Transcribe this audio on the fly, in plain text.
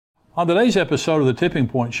On today's episode of The Tipping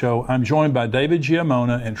Point Show, I'm joined by David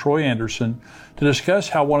Giammona and Troy Anderson to discuss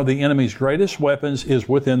how one of the enemy's greatest weapons is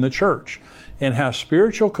within the church and how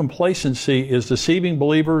spiritual complacency is deceiving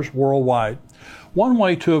believers worldwide. One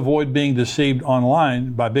way to avoid being deceived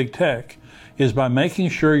online by big tech is by making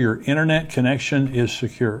sure your internet connection is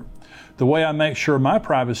secure. The way I make sure my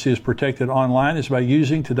privacy is protected online is by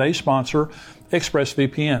using today's sponsor,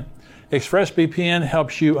 ExpressVPN. ExpressVPN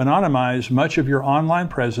helps you anonymize much of your online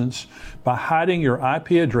presence by hiding your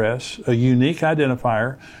IP address, a unique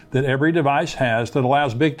identifier that every device has that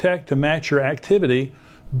allows big tech to match your activity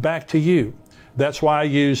back to you. That's why I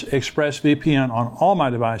use ExpressVPN on all my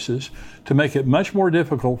devices to make it much more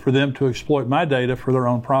difficult for them to exploit my data for their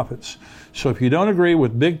own profits. So if you don't agree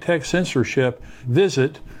with big tech censorship,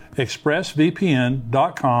 visit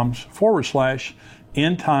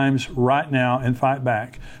expressvpn.com/end times right now and fight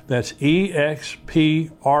back. That's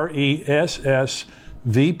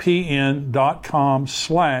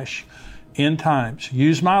expressvpn.com/end times.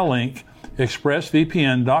 Use my link,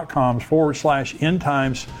 expressvpn.com/end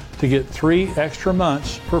times, to get 3 extra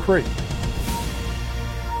months for free.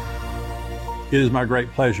 It is my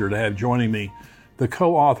great pleasure to have joining me the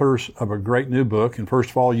co-authors of a great new book, and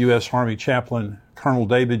first of all, U.S. Army Chaplain Colonel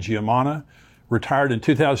David Giammona, retired in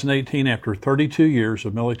 2018 after 32 years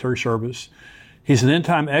of military service. He's an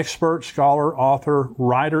end-time expert, scholar, author,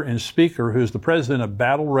 writer, and speaker who is the president of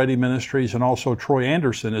Battle Ready Ministries, and also Troy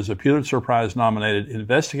Anderson is a Pulitzer Prize-nominated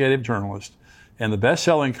investigative journalist and the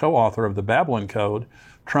best-selling co-author of The Babylon Code,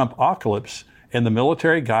 Trumpocalypse, and The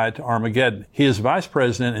Military Guide to Armageddon. He is vice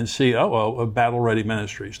president and COO of Battle Ready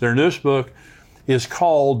Ministries. Their newest book is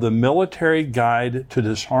called The Military Guide to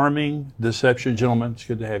Disarming Deception. Gentlemen, it's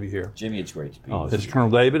good to have you here. Jimmy, it's great to be here. It's Colonel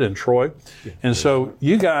David and Troy. Yeah, and so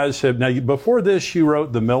you guys have, now before this you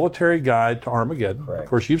wrote The Military Guide to Armageddon. Correct. Of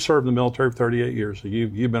course, you've served in the military for 38 years, so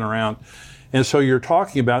you've been around. And so you're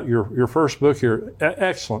talking about your first book here.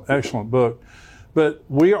 Excellent book. But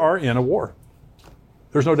we are in a war.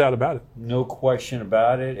 There's no doubt about it. No question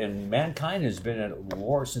about it. And mankind has been at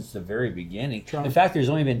war since the very beginning. Right. In fact, there's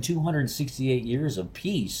only been 268 years of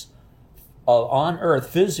peace on earth,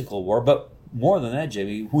 physical war. But more than that,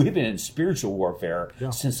 Jimmy, we've been in spiritual warfare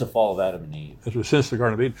since the fall of Adam and Eve. Since the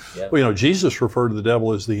Garden of Eden. Yep. Well, Jesus referred to the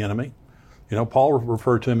devil as the enemy. Paul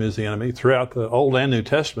referred to him as the enemy. Throughout the Old and New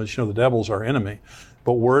Testaments, the devil's our enemy.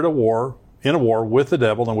 But we're in a war with the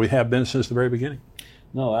devil, and we have been since the very beginning.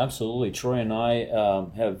 No, absolutely. Troy and I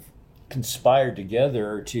have conspired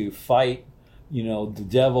together to fight, the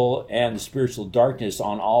devil and the spiritual darkness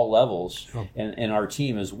on all levels, and our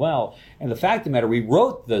team as well. And the fact of the matter, we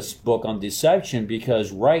wrote this book on deception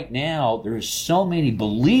because right now there's so many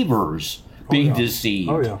believers being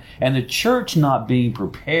deceived, and the church not being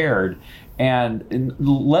prepared, and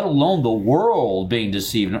let alone the world being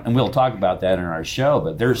deceived. And we'll talk about that in our show,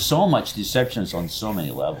 but there's so much deception on so many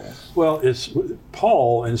levels. Well, it's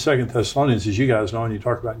Paul in 2 Thessalonians, as you guys know, and you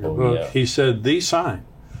talk about in your book, he said the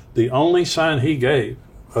only sign he gave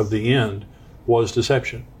of the end was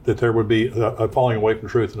deception, that there would be a falling away from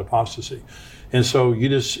truth and apostasy. And so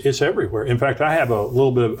it's everywhere. In fact, I have a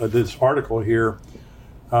little bit of this article here.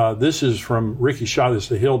 This is from Ricky Shaw, this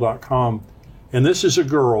is thehill.com, and this is a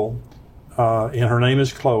girl, and her name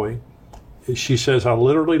is Chloe. She says, I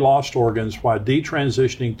literally lost organs while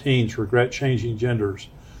detransitioning teens regret changing genders.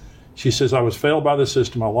 She says, I was failed by the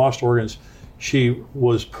system. I lost organs. She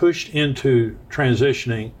was pushed into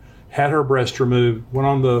transitioning, had her breast removed, went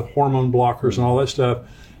on the hormone blockers and all that stuff.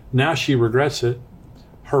 Now she regrets it.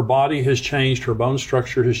 Her body has changed. Her bone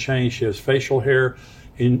structure has changed. She has facial hair,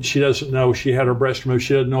 and she doesn't know she had her breast removed.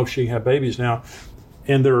 She doesn't know if she can have babies now.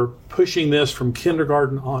 And they're pushing this from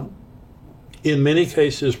kindergarten on. In many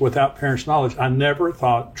cases, without parents' knowledge. I never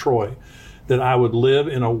thought, Troy, that I would live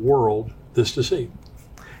in a world this deceived.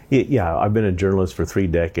 Yeah, I've been a journalist for 3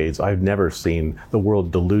 decades. I've never seen the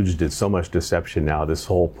world deluged in so much deception now. This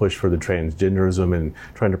whole push for the transgenderism and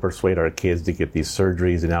trying to persuade our kids to get these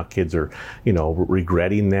surgeries, and now kids are,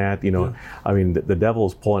 regretting that. I mean, the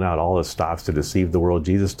devil's pulling out all the stops to deceive the world.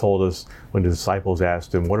 Jesus told us when the disciples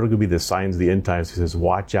asked him, what are going to be the signs of the end times? He says,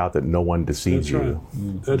 watch out that no one deceives you.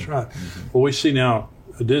 Mm-hmm. That's right. Well, we see now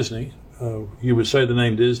Disney. You would say the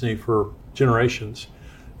name Disney for generations.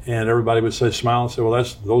 And everybody would say, smile and say, well,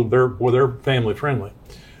 they're family friendly.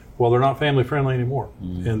 Well, they're not family friendly anymore.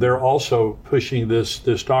 Mm-hmm. And they're also pushing this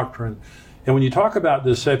doctrine. And when you talk about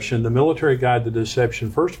deception, the Military Guide to Deception,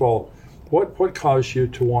 first of all, What caused you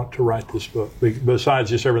to want to write this book, besides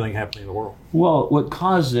just everything happening in the world? Well, what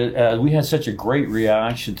caused it, we had such a great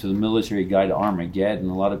reaction to the Military Guide to Armageddon.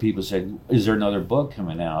 A lot of people said, is there another book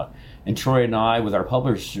coming out? And Troy and I, with our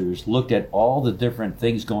publishers, looked at all the different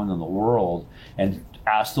things going on in the world and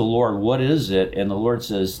asked the Lord, what is it? And the Lord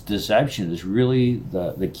says, deception is really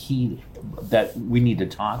the key that we need to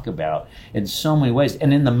talk about in so many ways.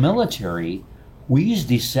 And in the military, we use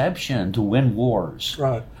deception to win wars.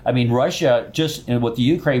 Right. I mean, Russia, just in what the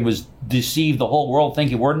Ukraine was, deceived the whole world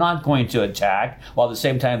thinking we're not going to attack, while at the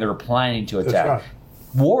same time they were planning to attack. That's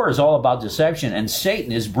right. War is all about deception, and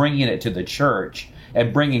Satan is bringing it to the church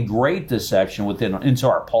and bringing great deception into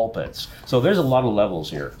our pulpits. So there's a lot of levels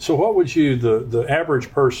here. So what would you, the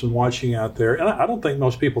average person watching out there, and I don't think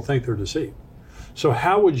most people think they're deceived. So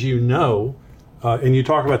how would you know, and you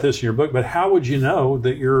talk about this in your book, but how would you know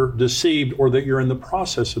that you're deceived or that you're in the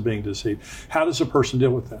process of being deceived? How does a person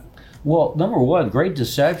deal with that? Well, number one, great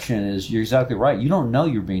deception is, you're exactly right, you don't know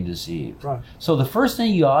you're being deceived. Right. So the first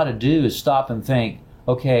thing you ought to do is stop and think,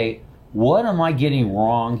 okay, what am I getting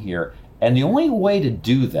wrong here? And the only way to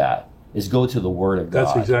do that is go to the Word of God.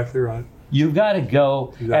 That's exactly right. You've got to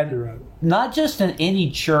go, Exactly right. Not just in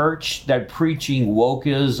any church that preaching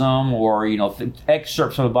wokeism or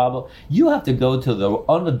excerpts from the Bible. You have to go to the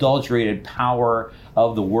unadulterated power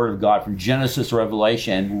of the Word of God from Genesis to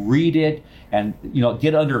Revelation and read it, and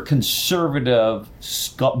get under conservative,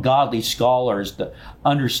 godly scholars to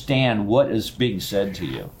understand what is being said to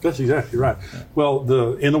you. That's exactly right. Well,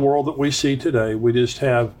 in the world that we see today, we just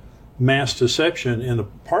have mass deception,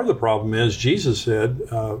 and part of the problem is Jesus said,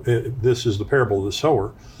 this is the parable of the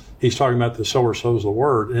sower. He's talking about the sower sows the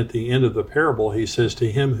word, and at the end of the parable, he says,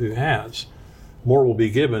 to him who has, more will be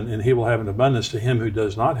given, and he will have an abundance. To him who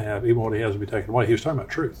does not have, even what he has will be taken away. He was talking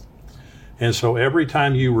about truth. And so every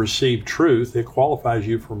time you receive truth, it qualifies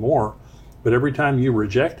you for more, but every time you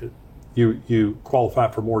reject it, you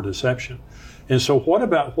qualify for more deception. And so what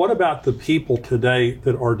about the people today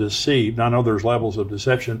that are deceived? I know there's levels of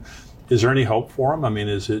deception. Is there any hope for them? I mean,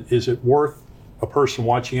 is it worth a person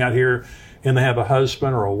watching out here and they have a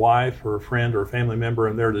husband or a wife or a friend or a family member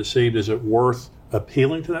and they're deceived? Is it worth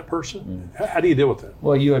appealing to that person? How do you deal with that?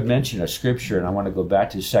 Well, you had mentioned a scripture, and I want to go back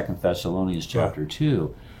to 2 Thessalonians chapter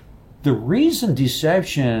 2. The reason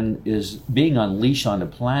deception is being unleashed on the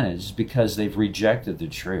planet is because they've rejected the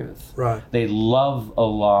truth. Right. They love a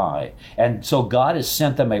lie. And so God has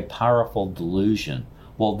sent them a powerful delusion.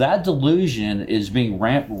 Well, that delusion is being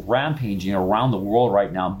rampaging around the world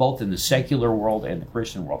right now, both in the secular world and the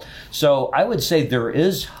Christian world. So I would say there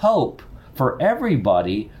is hope for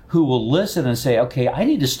everybody who will listen and say, okay, I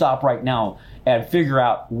need to stop right now and figure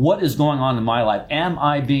out what is going on in my life. Am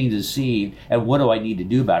I being deceived? And what do I need to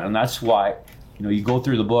do about it? And that's why, you go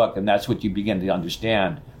through the book, and that's what you begin to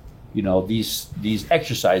understand. These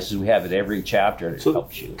exercises we have at every chapter that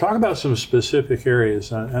helps you. Talk about some specific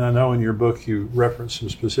areas, and I know in your book you reference some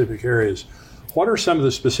specific areas. What are some of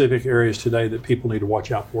the specific areas today that people need to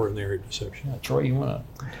watch out for in the area of deception? Yeah, Troy, you want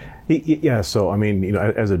to? Yeah, so I mean,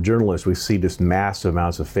 as a journalist, we see just massive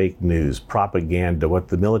amounts of fake news, propaganda, what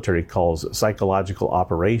the military calls psychological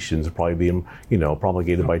operations, probably being,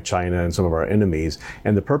 promulgated by China and some of our enemies.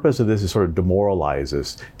 And the purpose of this is sort of demoralize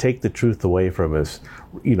us, take the truth away from us,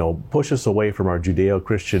 push us away from our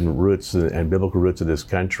Judeo-Christian roots and biblical roots of this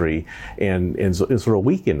country, and sort of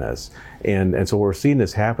weaken us. And so we're seeing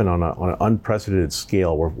this happen on an unprecedented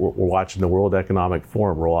scale. We're watching the World Economic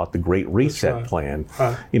Forum roll out the Great Reset plan.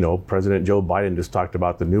 President Joe Biden just talked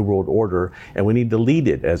about the New World Order, and we need to lead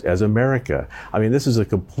it as America. I mean, this is a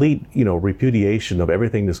complete, repudiation of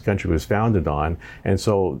everything this country was founded on. And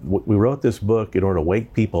so we wrote this book in order to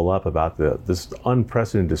wake people up about this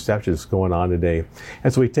unprecedented deception that's going on today.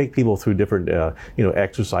 And so we take people through different,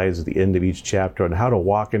 exercises at the end of each chapter on how to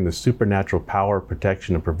walk in the supernatural power,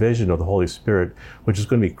 protection, and provision of the Holy Spirit, which is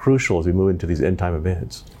going to be crucial as we move into these end time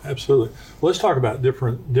events. Absolutely. Well, let's talk about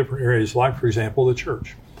different areas, like, for example, the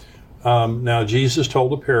church. Now, Jesus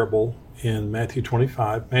told a parable in Matthew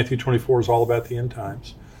 25. Matthew 24 is all about the end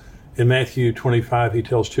times. In Matthew 25, he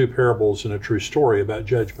tells two parables and a true story about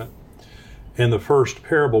judgment. And the first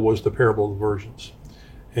parable was the parable of the virgins.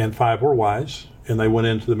 And 5 were wise, and they went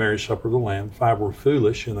into the marriage supper of the Lamb. 5 were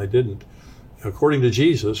foolish, and they didn't. According to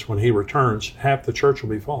Jesus, when he returns, half the church will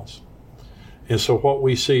be false. And so what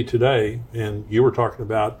we see today, and you were talking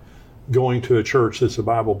about going to a church that's a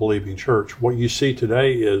Bible-believing church, what you see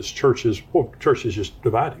today is churches just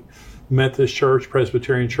dividing. Methodist Church,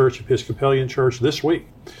 Presbyterian Church, Episcopalian Church. This week,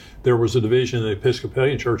 there was a division in the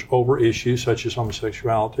Episcopalian Church over issues such as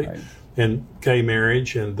homosexuality and gay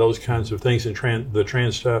marriage and those kinds of things, and the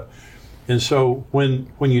trans stuff. And so when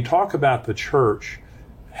you talk about the church,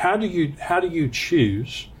 how do you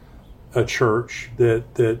choose a church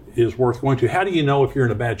that is worth going to? How do you know if you're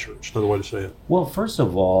in a bad church? Another way to say it. Well, first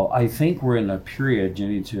of all, I think we're in a period,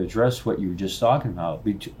 Jimmy, to address what you were just talking about.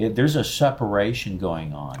 There's a separation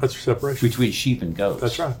going on. That's separation between sheep and goats.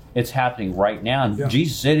 That's right. It's happening right now, and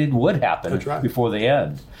Jesus said it would happen before the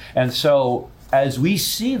end. And so, as we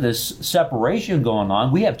see this separation going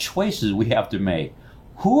on, we have choices we have to make.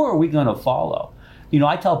 Who are we going to follow? You know,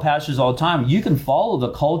 I tell pastors all the time, you can follow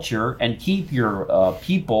the culture and keep your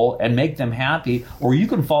people and make them happy, or you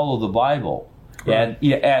can follow the Bible. Right.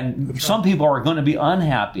 And some people are going to be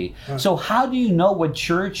unhappy. Right. So how do you know what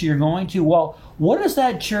church you're going to? Well, what is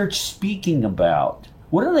that church speaking about?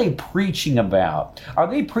 What are they preaching about? Are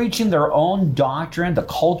they preaching their own doctrine, the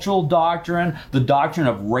cultural doctrine, the doctrine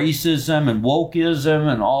of racism and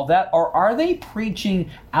wokeism and all that? Or are they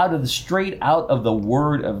preaching straight out of the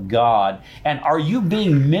Word of God? And are you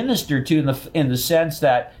being ministered to in the sense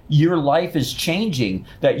that your life is changing,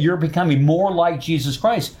 that you're becoming more like Jesus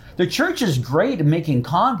Christ? The church is great at making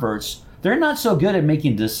converts. They're not so good at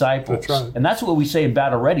making disciples. That's right. And that's what we say in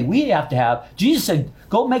Battle Ready. We have to have, Jesus said,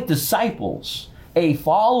 go make disciples, a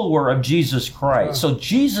follower of Jesus Christ. So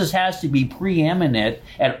Jesus has to be preeminent,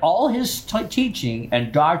 and all his teaching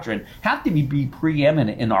and doctrine have to be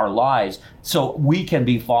preeminent in our lives so we can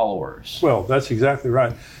be followers. Well, that's exactly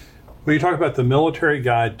right. When you talk about the military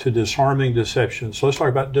guide to disarming deception, so let's talk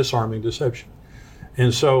about disarming deception.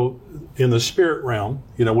 And so in the spirit realm,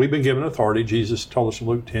 you know, we've been given authority. Jesus told us in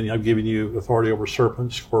Luke 10, I've given you authority over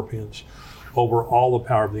serpents, scorpions, over all the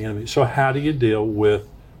power of the enemy. So how do you deal with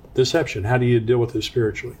deception? How do you deal with it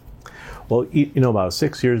spiritually? Well, you know, about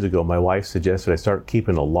 6 years ago, my wife suggested I start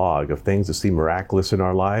keeping a log of things that seem miraculous in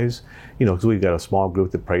our lives. You know, because we've got a small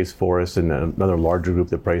group that prays for us and another larger group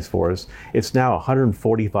that prays for us. It's now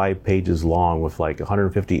 145 pages long with like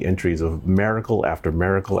 150 entries of miracle after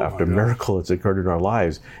miracle after miracle that's occurred in our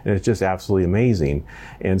lives, and it's just absolutely amazing.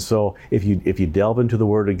 And so, if you delve into the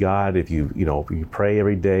Word of God, if you pray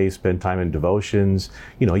every day, spend time in devotions,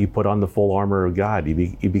 you know, you put on the full armor of God,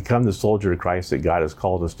 you become the soldier of Christ that God has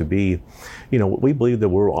called us to be. You know, we believe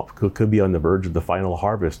that could be on the verge of the final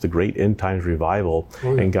harvest, the great end times revival,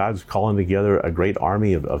 and God's calling together a great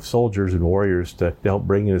army of soldiers and warriors to help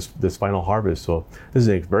bring in this final harvest. So this is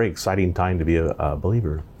a very exciting time to be a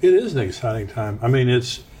believer. It is an exciting time. I mean,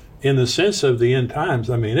 it's in the sense of the end times.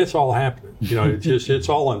 I mean, it's all happening. You know, it's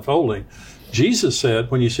all unfolding. Jesus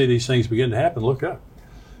said, when you see these things begin to happen, look up.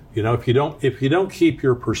 You know, if you don't keep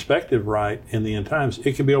your perspective right in the end times,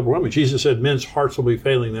 it can be overwhelming. Jesus said men's hearts will be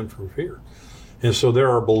failing them from fear. And so there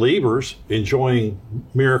are believers enjoying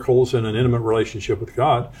miracles and an intimate relationship with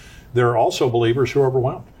God. There are also believers who are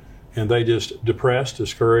overwhelmed and they just depressed,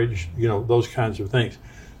 discouraged, you know, those kinds of things.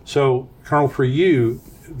 So, Colonel, for you,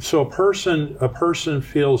 so a person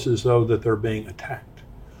feels as though that they're being attacked.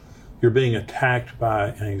 You're being attacked by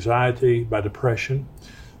anxiety, by depression,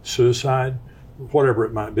 suicide, whatever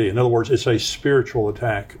it might be. In other words, it's a spiritual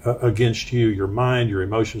attack against you, your mind, your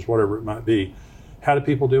emotions, whatever it might be. How do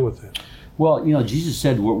people deal with that? Well, you know, Jesus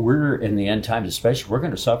said we're in the end times, especially, we're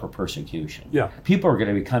going to suffer persecution. Yeah. People are going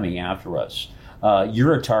to be coming after us.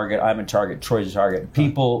 You're a target, I'm a target, Troy's a target.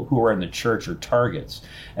 People who are in the church are targets.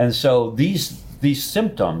 And so these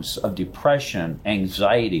symptoms of depression,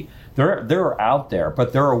 anxiety, they're out there,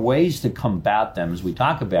 but there are ways to combat them, as we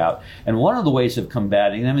talk about. And one of the ways of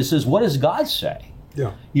combating them is what does God say?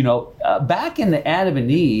 Yeah. You know, back in the Adam and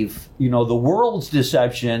Eve, you know, the world's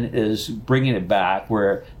deception is bringing it back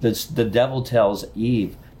where the devil tells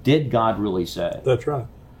Eve, did God really say? That's right.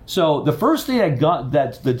 So the first thing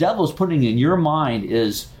that the devil is putting in your mind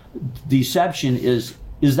is deception. Is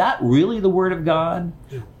that really the Word of God?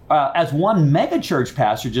 Yeah. As one megachurch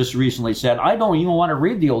pastor just recently said, I don't even want to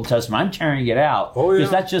read the Old Testament. I'm tearing it out because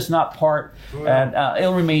that's just not part. Oh, yeah. And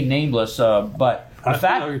it'll remain nameless. But the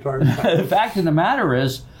fact of the matter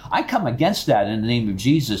is, I come against that in the name of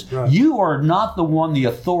Jesus. Right. You are not the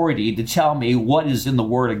authority to tell me what is in the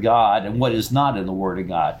Word of God and what is not in the Word of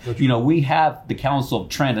God. That's you know, we have the Council of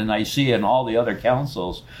Trent and Nicaea and all the other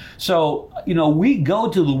councils. So, you know, we go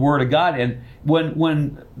to the Word of God, and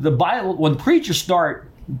when preachers start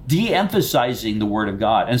de-emphasizing the Word of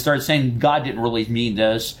God and start saying God didn't really mean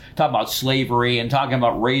this, talking about slavery and talking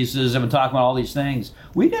about racism and talking about all these things,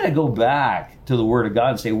 we got to go back to the Word of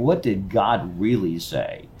God and say, what did God really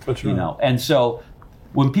say? That's right. You know, and so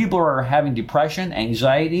when people are having depression,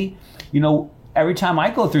 anxiety, you know, every time I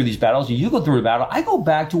go through these battles, and you go through a battle, I go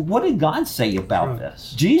back to what did God say about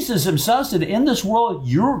this? Jesus himself said, in this world,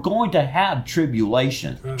 you're going to have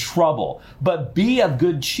tribulation, trouble, but be of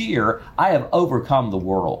good cheer. I have overcome the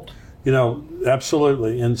world.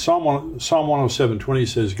 Absolutely. And Psalm 107:20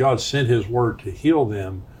 says, God sent his word to heal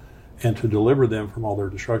them and to deliver them from all their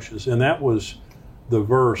destructions. And that was the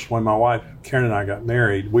verse when my wife Karen and I got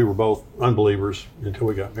married. We were both unbelievers until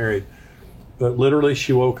we got married. But literally,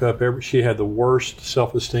 she woke up, she had the worst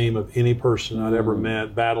self-esteem of any person I'd ever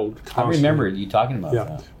met, battled constantly. I remember you talking about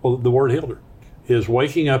that. Well, the word healed her. Is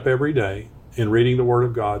waking up every day and reading the word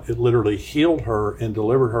of God. It literally healed her and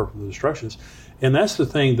delivered her from the destructions. And that's the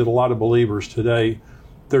thing that a lot of believers today,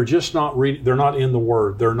 they're just not they're not in the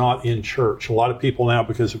word. They're not in church. A lot of people now,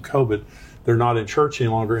 because of COVID, they're not in church any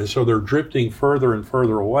longer. And so they're drifting further and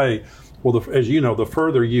further away. Well, as you know, the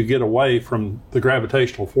further you get away from the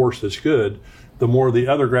gravitational force that's good, the more the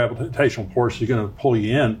other gravitational force is going to pull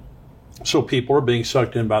you in. So people are being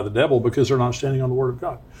sucked in by the devil because they're not standing on the word of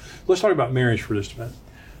God. Let's talk about marriage for just a minute.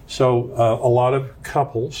 So a lot of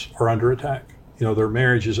couples are under attack. Their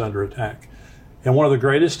marriage is under attack. And one of the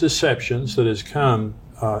greatest deceptions that has come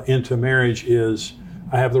into marriage is,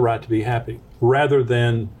 I have the right to be happy, rather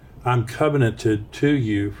than I'm covenanted to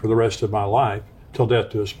you for the rest of my life till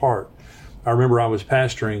death do us part. I remember I was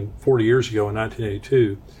pastoring 40 years ago in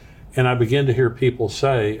 1982, and I began to hear people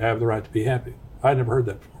say, I have the right to be happy. I'd never heard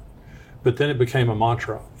that before. But then it became a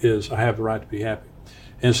mantra, is I have the right to be happy.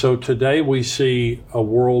 And so today we see a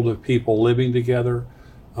world of people living together,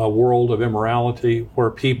 a world of immorality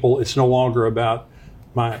where it's no longer about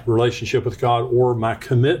my relationship with God or my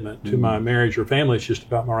commitment to my marriage or family. It's just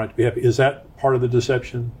about my right to be happy. Is that part of the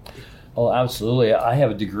deception? Oh, absolutely. I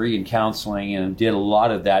have a degree in counseling and did a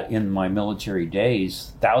lot of that in my military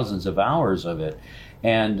days, thousands of hours of it.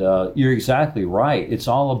 And you're exactly right. It's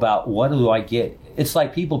all about, what do I get? It's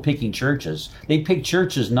like people picking churches. They pick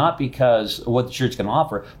churches not because of what the church can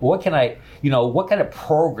offer, but what kind of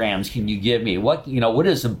programs can you give me? What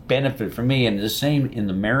is the benefit for me? And the same in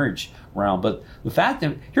the marriage realm. But the fact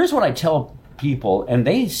that, here's what I tell people, and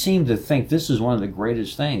they seem to think this is one of the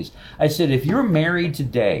greatest things. I said, if you're married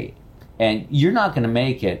today, and you're not going to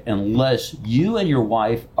make it unless you and your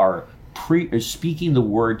wife are speaking the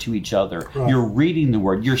word to each other. Right. You're reading the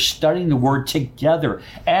word. You're studying the word together.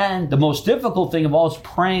 And the most difficult thing of all is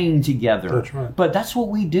praying together. That's right. But that's what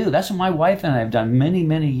we do. That's what my wife and I have done many,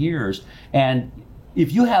 many years. And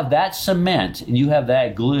if you have that cement and you have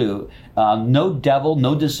that glue, no devil,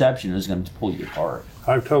 no deception is going to pull you apart.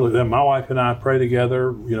 My wife and I pray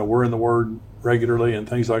together. We're in the word regularly and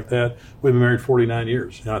things like that. We've been married 49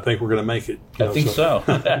 years, and I think we're going to make it. I think so.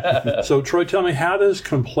 So, Troy, tell me, how does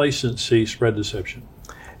complacency spread deception?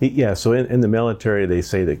 Yeah, so in the military, they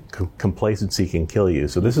say that complacency can kill you.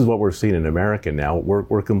 So this is what we're seeing in America now.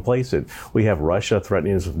 We're complacent. We have Russia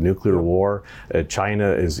threatening us with nuclear war.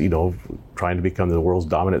 China is, trying to become the world's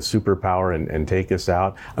dominant superpower and take us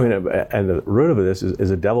out. I mean, and the root of this is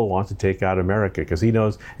the devil wants to take out America, because he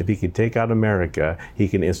knows if he can take out America, he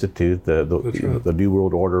can institute the New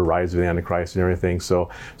World Order, rise of the Antichrist, and everything. So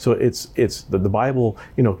it's the Bible,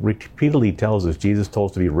 repeatedly tells us, Jesus told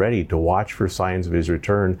us to be ready to watch for signs of his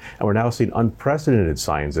return, and we're now seeing unprecedented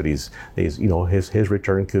signs that his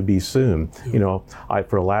return could be soon. For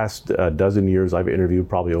the last dozen years, I've interviewed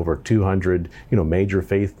probably over 200 major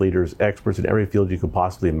faith leaders, experts in every field you could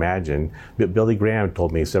possibly imagine. But Billy Graham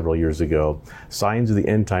told me several years ago, signs of the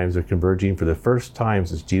end times are converging for the first time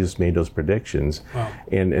since Jesus made those predictions. Wow.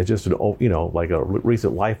 And it's just like a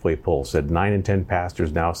recent Lifeway poll said 9 in 10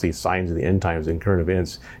 pastors now see signs of the end times in current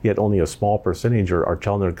events, yet only a small percentage are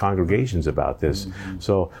telling their congregations about this. Mm-hmm.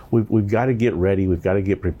 So we've got to get ready, we've got to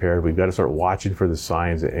get prepared, we've got to start watching for the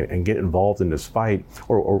signs and get involved in this fight,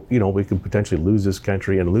 or we can potentially lose this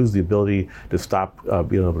country and lose the ability to stop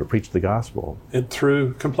being able to preach the gospel. And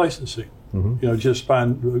through complacency, just by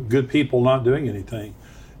good people not doing anything.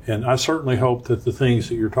 And I certainly hope that the things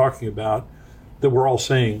that you're talking about, that we're all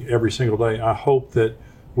saying every single day, I hope that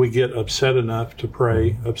we get upset enough to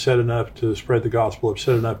pray, upset enough to spread the gospel,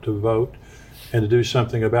 upset enough to vote, and to do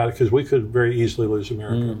something about it, because we could very easily lose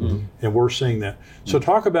America. Mm-hmm. And we're seeing that. So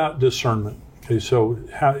talk about discernment. Okay, so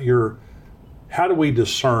how do we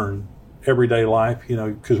discern everyday life?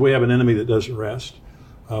 Because we have an enemy that doesn't rest.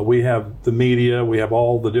 We have the media, we have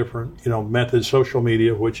all the different, methods, social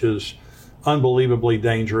media, which is unbelievably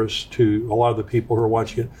dangerous to a lot of the people who are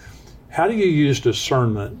watching it. How do you use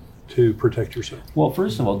discernment to protect yourself? Well,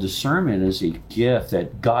 first of all, discernment is a gift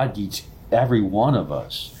that God gives every one of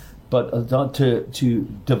us. But to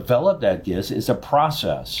develop that gift is a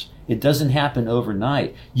process. It doesn't happen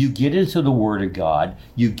overnight. You get into the Word of God,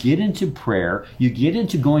 you get into prayer, you get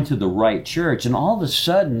into going to the right church, and all of a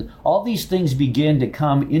sudden, all these things begin to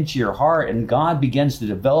come into your heart, and God begins to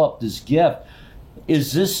develop this gift.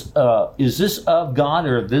 is this of God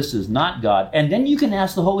or this is not God? And then you can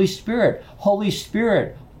ask the Holy Spirit, Holy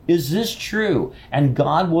Spirit, is this true? And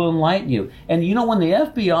God will enlighten you. And you know, when the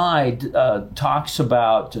FBI talks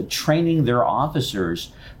about training their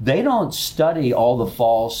officers, they don't study all the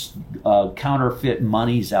false counterfeit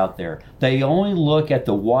monies out there. They only look at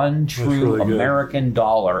the one true really American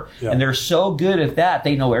dollar. Yeah. And they're so good at that,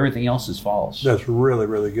 they know everything else is false. That's really,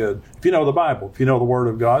 really good. If you know the Bible, if you know the Word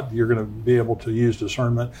of God, you're going to be able to use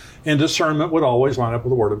discernment. And discernment would always line up with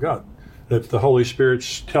the Word of God. If the Holy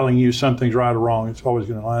Spirit's telling you something's right or wrong, it's always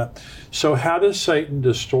going to line up. So how does Satan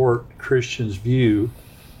distort Christians' view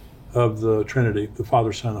of the Trinity, the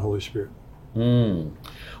Father, Son, and the Holy Spirit?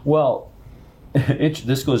 Well,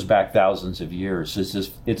 this goes back thousands of years.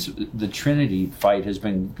 It's the Trinity fight has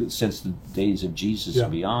been since the days of Jesus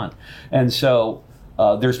and beyond. And so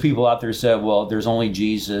there's people out there who say, well, there's only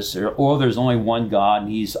Jesus, or there's only one God,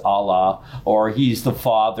 and he's Allah, or he's the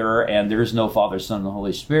Father, and there's no Father, Son, and the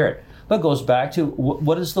Holy Spirit. But it goes back to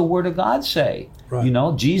what does the Word of God say? Right. You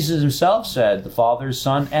know, Jesus himself said the Father,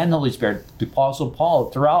 Son, and the Holy Spirit. The Apostle Paul,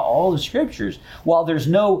 throughout all the Scriptures, while there's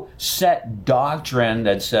no set doctrine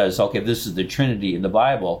that says, okay, this is the Trinity in the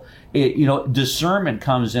Bible, discernment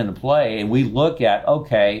comes into play, and we look at,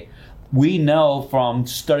 okay, we know from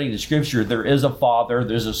studying the Scripture there is a Father,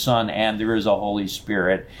 there's a Son, and there is a Holy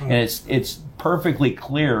Spirit. And it's perfectly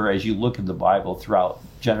clear as you look at the Bible throughout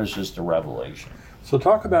Genesis to Revelation. So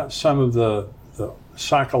talk about some of the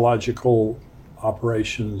psychological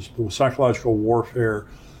operations, the psychological warfare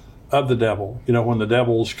of the devil. You know, when the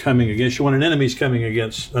devil's coming against you, when an enemy's coming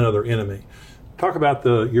against another enemy. Talk about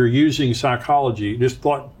you're using psychology, just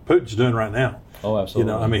like Putin's doing right now. Oh,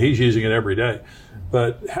 absolutely. You know, I mean, he's using it every day.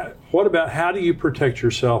 But what about how do you protect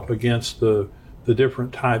yourself against the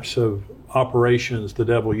different types of operations the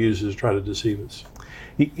devil uses to try to deceive us?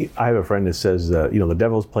 I have a friend that says, the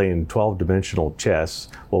devil's playing 12-dimensional chess,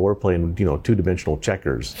 while we're playing, 2-dimensional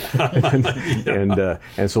checkers,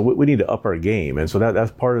 and so we need to up our game. And so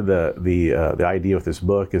that's part of the idea with this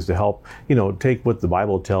book is to help, take what the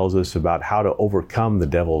Bible tells us about how to overcome the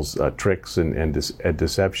devil's tricks and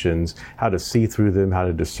deceptions, how to see through them, how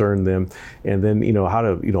to discern them, and then how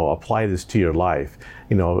to apply this to your life.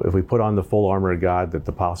 If we put on the full armor of God that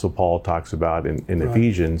the Apostle Paul talks about in right.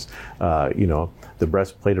 Ephesians, the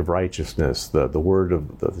breastplate of righteousness, the word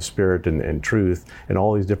of the Spirit and truth, and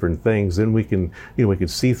all these different things, then we can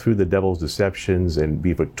see through the devil's deceptions and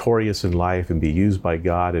be victorious in life and be used by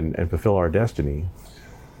God and fulfill our destiny.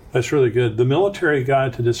 That's really good. The Military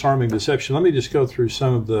Guide to Disarming Deception. Let me just go through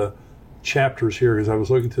some of the chapters here because I was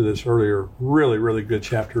looking through this earlier. Really, really good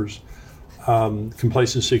chapters.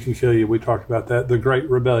 Complacency can kill you. We talked about that. The Great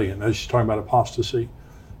Rebellion. I was just talking about apostasy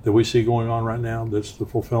that we see going on right now. That's the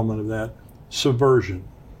fulfillment of that. Subversion.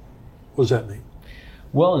 What does that mean?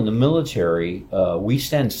 Well, in the military, we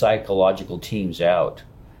send psychological teams out.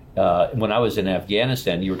 When I was in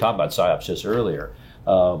Afghanistan, you were talking about PSYOPs just earlier.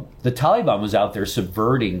 The Taliban was out there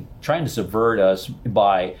trying to subvert us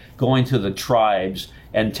by going to the tribes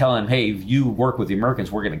and telling them, hey, if you work with the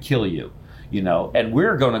Americans, we're going to kill you. And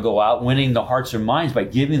we're going to go out winning the hearts and minds by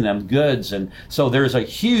giving them goods. And so there's a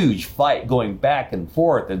huge fight going back and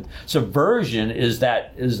forth. And subversion is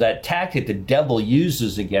that tactic the devil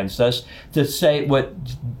uses against us to say what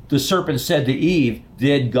the serpent said to Eve,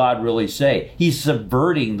 did God really say? He's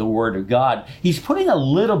subverting the word of God. He's putting a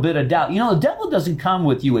little bit of doubt. The devil doesn't come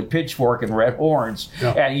with you with pitchfork and red horns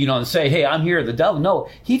and say, hey, I'm here, the devil. No,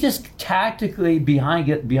 he just tactically behind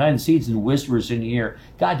the scenes and whispers in your ear,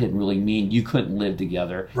 God didn't really mean you couldn't live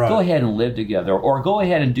together. Right. Go ahead and live together, or go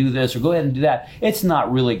ahead and do this, or go ahead and do that. It's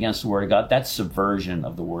not really against the word of God. That's subversion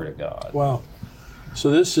of the word of God. Wow.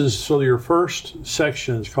 So your first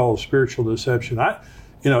section is called Spiritual Deception.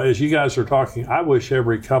 As you guys are talking, I wish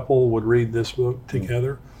every couple would read this book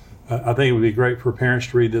together. I think it would be great for parents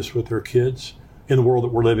to read this with their kids in the world that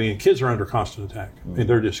we're living in. Kids are under constant attack. I mean,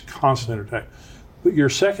 they're just constant under attack. But your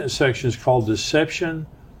second section is called Deception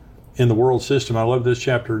in the World System. I love this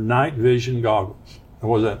chapter, Night Vision Goggles. And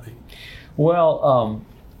what does that mean? Well,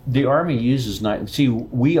 the Army uses night. See,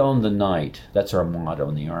 we own the night. That's our motto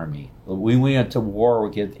in the Army. We went to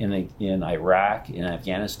war in Iraq, in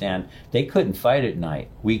Afghanistan. They couldn't fight at night.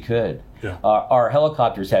 We could. Yeah. Our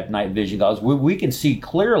helicopters have night vision goggles. We can see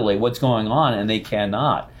clearly what's going on, and they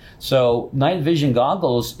cannot. So night vision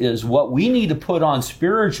goggles is what we need to put on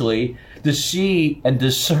spiritually to see and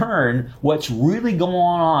discern what's really going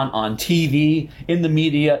on TV, in the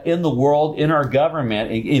media, in the world, in our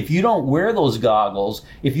government. If you don't wear those goggles,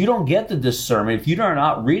 if you don't get the discernment, if you are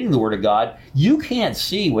not reading the Word of God, you can't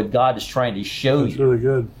see what God is trying to show you. That's really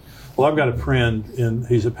good. Well, I've got a friend, and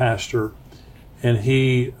he's a pastor, and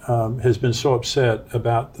he has been so upset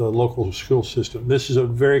about the local school system. This is a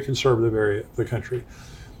very conservative area of the country.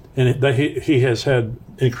 And he has had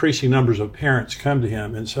increasing numbers of parents come to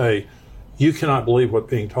him and say, you cannot believe what's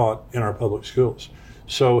being taught in our public schools.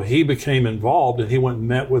 So he became involved, and he went and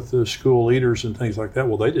met with the school leaders and things like that.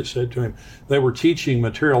 Well, they just said to him, they were teaching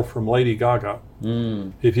material from Lady Gaga,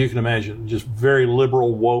 if you can imagine, just very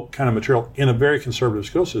liberal, woke kind of material in a very conservative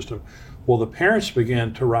school system. Well, the parents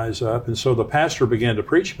began to rise up, and so the pastor began to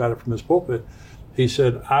preach about it from his pulpit. He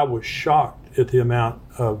said, I was shocked at the amount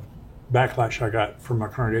of backlash I got from my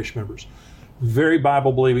congregation members. Very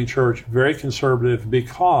Bible-believing church, very conservative,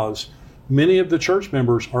 because many of the church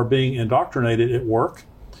members are being indoctrinated at work.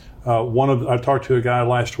 I talked to a guy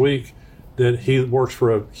last week that he works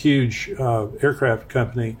for a huge aircraft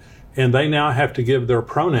company, and they now have to give their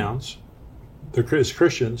pronouns, as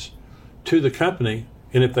Christians, to the company,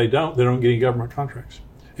 and if they don't get any government contracts.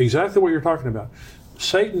 Exactly what you're talking about.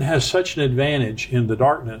 Satan has such an advantage in the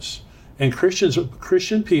darkness, and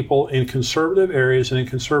Christian people in conservative areas and in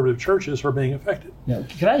conservative churches are being affected. Yeah.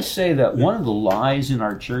 Can I say that one of the lies in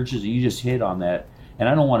our churches, and you just hit on that, and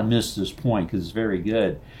I don't want to miss this point because it's very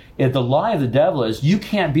good. The lie of the devil is you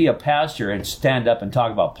can't be a pastor and stand up and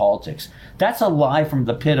talk about politics. That's a lie from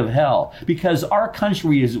the pit of hell, because our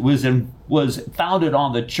country was founded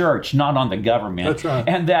on the church, not on the government. That's right.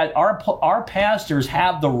 And that our pastors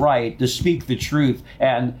have the right to speak the truth,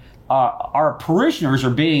 and our parishioners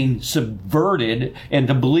are being subverted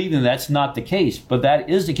into believing that's not the case, but that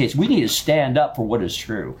is the case. We need to stand up for what is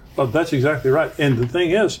true. Well, that's exactly right. And the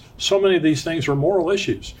thing is, so many of these things are moral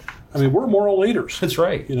issues. I mean, we're moral leaders. That's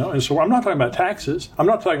right. And so I'm not talking about taxes. I'm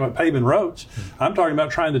not talking about paving roads. I'm talking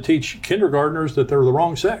about trying to teach kindergartners that they're the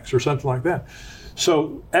wrong sex or something like that.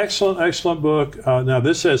 So excellent book. Now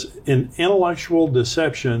this says in intellectual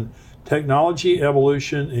deception, technology,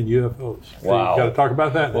 evolution, and UFOs. Wow. You've got to talk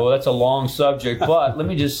about that now. Well, that's a long subject, but let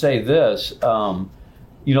me just say this. The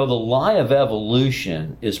lie of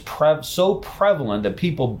evolution is so prevalent that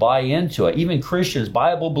people buy into it. Even Christians,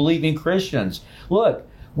 Bible-believing Christians. Look,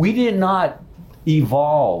 we did not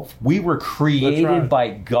evolve. We were created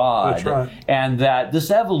by God. That's right. And that this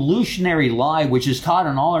evolutionary lie, which is taught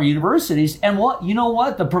in all our universities, and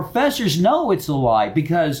the professors know it's a lie,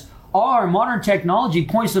 because all our modern technology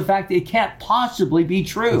points to the fact that it can't possibly be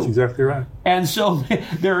true. That's exactly right. And so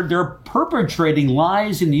they're perpetrating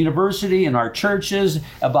lies in the university and our churches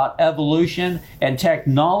about evolution and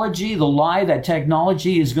technology. The lie that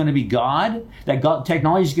technology is going to be God, that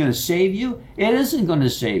technology is going to save you. It isn't going to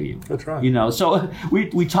save you. That's right. So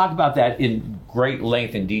we talk about that in great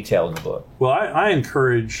length and detail in the book. Well, I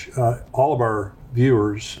encourage all of our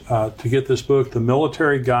viewers to get this book, The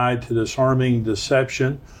Military Guide to Disarming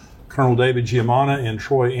Deception, Colonel David Giammona and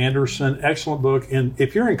Troy Anderson. Excellent book. And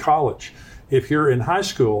if you're in college, if you're in high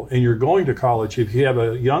school and you're going to college, if you have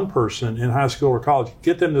a young person in high school or college,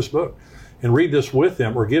 get them this book and read this with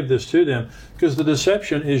them or give this to them, because the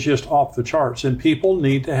deception is just off the charts. And people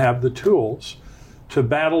need to have the tools to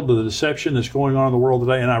battle the deception that's going on in the world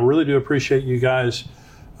today. And I really do appreciate you guys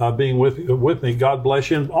being with me. God bless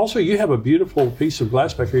you. And also, you have a beautiful piece of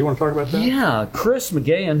glass back here. You want to talk about that? Yeah. Chris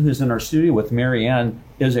McGahan, who's in our studio with Mary Ann,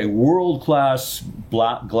 is a world-class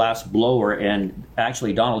glass blower, and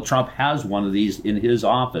actually Donald Trump has one of these in his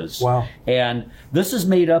office. Wow. And this is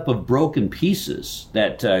made up of broken pieces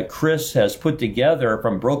that Chris has put together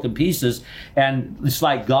from broken pieces, and it's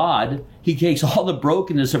like God. He takes all the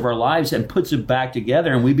brokenness of our lives and puts it back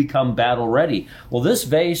together, and we become battle ready. Well, this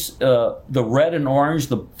vase, the red and orange,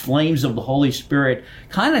 the flames of the Holy Spirit,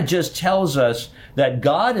 kind of just tells us that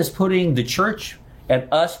God is putting the church and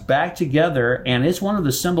us back together, and it's one of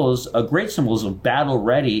the symbols, great symbols of battle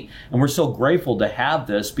ready. And we're so grateful to have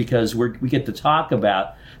this, because we get to talk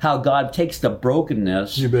about how God takes the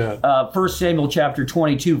brokenness. You bet. 1 Samuel chapter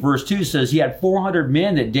 22, verse 2 says he had 400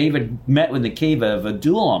 men that David met in the cave of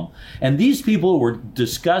Adullam. And these people were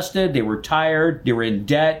disgusted, they were tired, they were in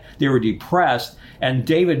debt, they were depressed. And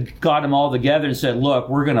David got them all together and said, look,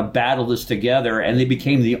 we're going to battle this together. And they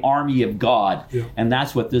became the army of God. Yeah. And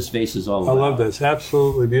that's what this vase is all about. I love that. It's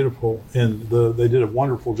absolutely beautiful. And they did a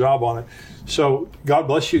wonderful job on it. So God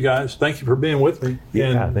bless you guys. Thank you for being with me.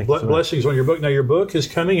 Yeah, and blessings on your book. Now, your book is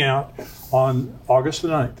coming out on August the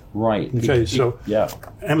 9th. Right. Okay, so yeah.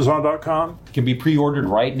 Amazon.com. It can be pre-ordered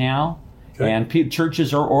right now. Okay. And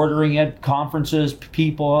churches are ordering it, conferences,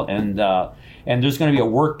 people, and there's going to be a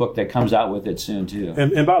workbook that comes out with it soon, too.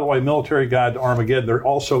 And by the way, Military Guide to Armageddon, there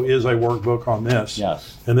also is a workbook on this.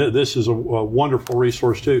 Yes. And this is a wonderful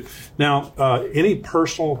resource, too. Now, any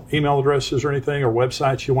personal email addresses or anything or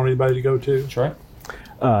websites you want anybody to go to? Sure.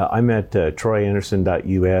 I'm at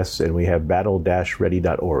troyanderson.us, and we have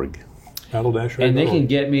battle-ready.org. Battle-ready.org. And they can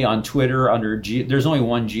get me on Twitter under there's only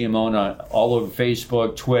one Giammona, all over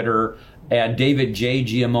Facebook, Twitter, and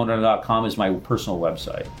davidjgiammona.com is my personal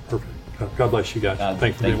website. Perfect. God bless you guys.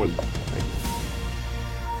 Thanks for being with us.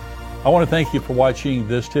 I want to thank you for watching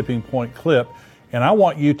this Tipping Point clip, and I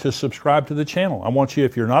want you to subscribe to the channel. I want you,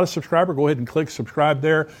 if you're not a subscriber, go ahead and click subscribe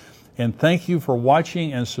there. And thank you for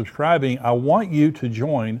watching and subscribing. I want you to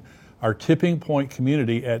join our Tipping Point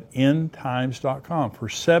community at endtimes.com. For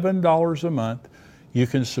 $7 a month, you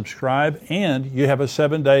can subscribe, and you have a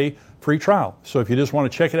 7-day free trial. So if you just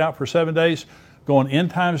want to check it out for 7 days, go on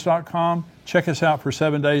endtimes.com, check us out for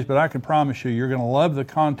 7 days, but I can promise you, you're going to love the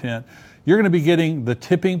content. You're going to be getting the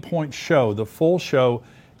Tipping Point show, the full show,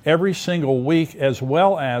 every single week, as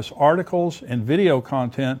well as articles and video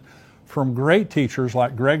content from great teachers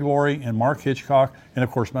like Greg Laurie and Mark Hitchcock, and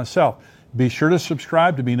of course myself. Be sure to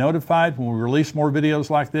subscribe to be notified when we release more videos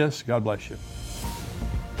like this. God bless you.